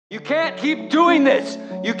You can't keep doing this.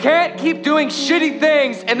 You can't keep doing shitty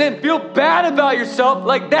things and then feel bad about yourself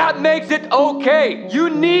like that makes it okay. You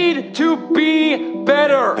need to be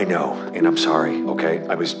better. I know, and I'm sorry, okay?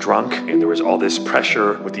 I was drunk and there was all this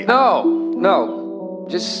pressure with the... No,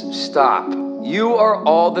 just stop. You are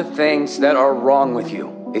all the things that are wrong with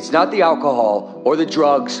you. It's not the alcohol or the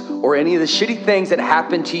drugs or any of the shitty things that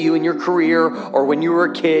happened to you in your career or when you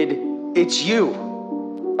were a kid. It's you,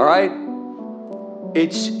 all right?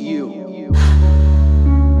 It's you.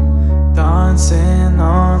 Dancing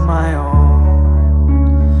on my own,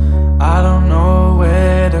 I don't know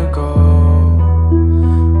where to go,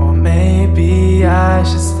 or maybe I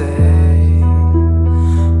should stay.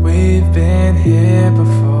 We've been here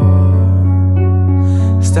before.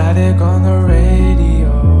 Static on the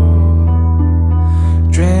radio,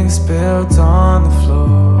 drinks spilled on the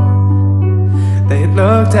floor. They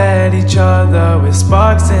looked at each other with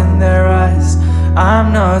sparks in their eyes.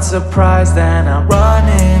 I'm not surprised and I'm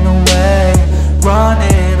running away,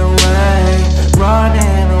 running away,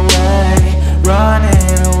 running away,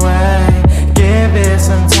 running away. Give it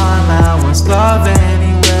some time, I was love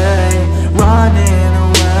anyway. Running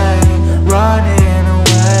away, running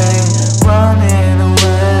away, running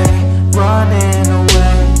away, running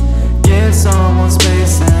away. Give someone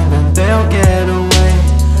space and then they'll get away.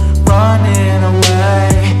 Running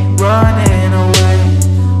away, running away,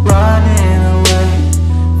 running away,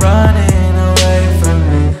 running away from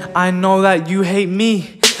me. I know that you hate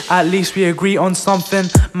me, at least we agree on something.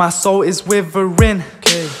 My soul is withering,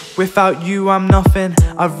 without you I'm nothing.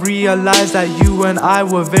 I've realized that you and I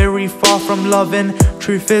were very far from loving.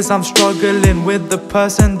 Truth is I'm struggling with the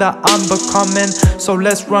person that I'm becoming. So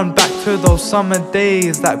let's run back to those summer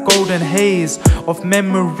days, that golden haze of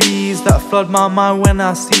memories that flood my mind when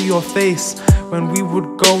I see your face. When we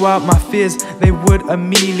would go out, my fears, they would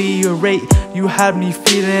ameliorate. You had me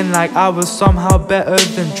feeling like I was somehow better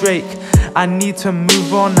than Drake. I need to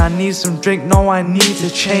move on, I need some drink, no I need to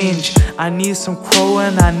change. I need some crow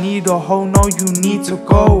and I need a hoe, no you need to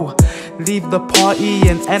go. Leave the party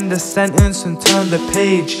and end the sentence and turn the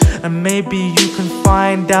page. And maybe you can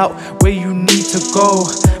find out where you need to go.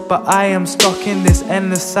 But I am stuck in this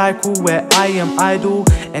endless cycle where I am idle,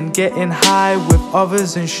 and getting high with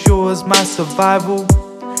others ensures my survival.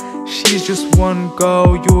 She's just one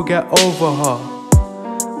girl, you'll get over her.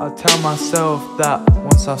 I'll tell myself that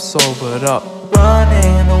once I've sobered up.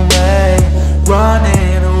 Running away,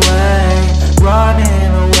 running away,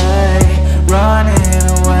 running away, running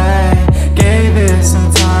away. Gave it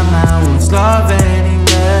some time, I was love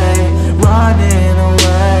anyway. Running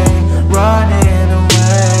away, running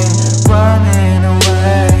away, running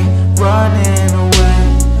away, running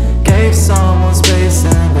away. Gave someone space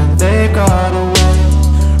and then they got away.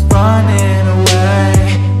 Running away,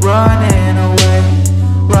 running away,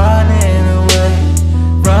 running away,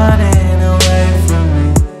 running away from me.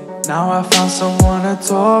 Now I found someone to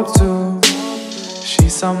talk to.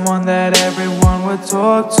 She's someone that everyone would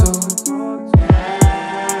talk to.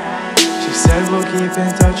 She said we'll keep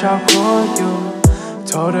in touch, I'll call you.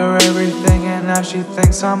 Told her everything and now she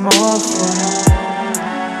thinks I'm awful.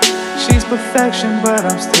 She's perfection but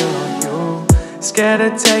I'm still on you. Scared to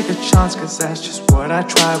take a chance cause that's just what I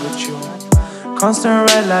try with you. Constant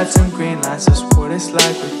red lights and green lights, that's what it's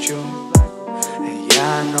like with you. And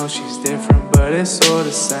yeah, I know she's different, but it's all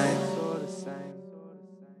the same.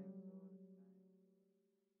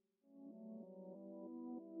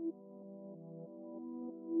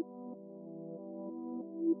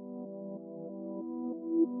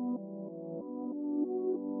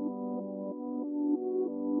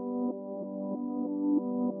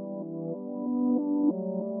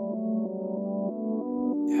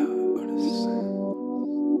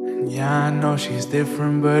 Yeah, I know she's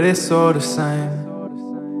different, but it's all the same.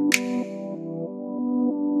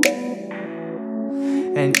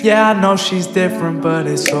 And yeah, I know she's different, but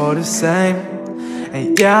it's all the same.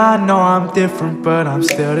 And yeah, I know I'm different, but I'm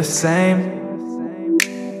still the same.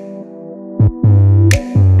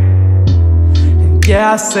 And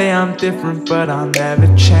yeah, I say I'm different, but I'll never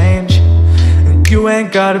change. And you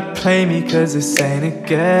ain't gotta play me, cause this ain't a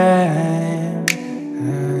game.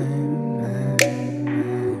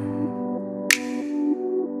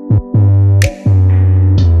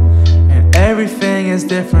 Everything is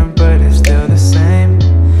different, but it's still the same.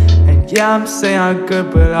 And yeah, I'm saying I'm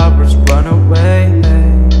good, but I'll just run away.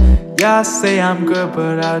 Yeah, I say I'm good,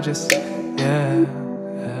 but I'll just, yeah.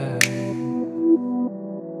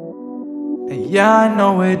 And yeah, I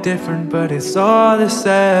know we're different, but it's all the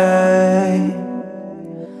same.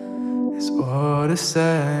 It's all the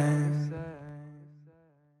same.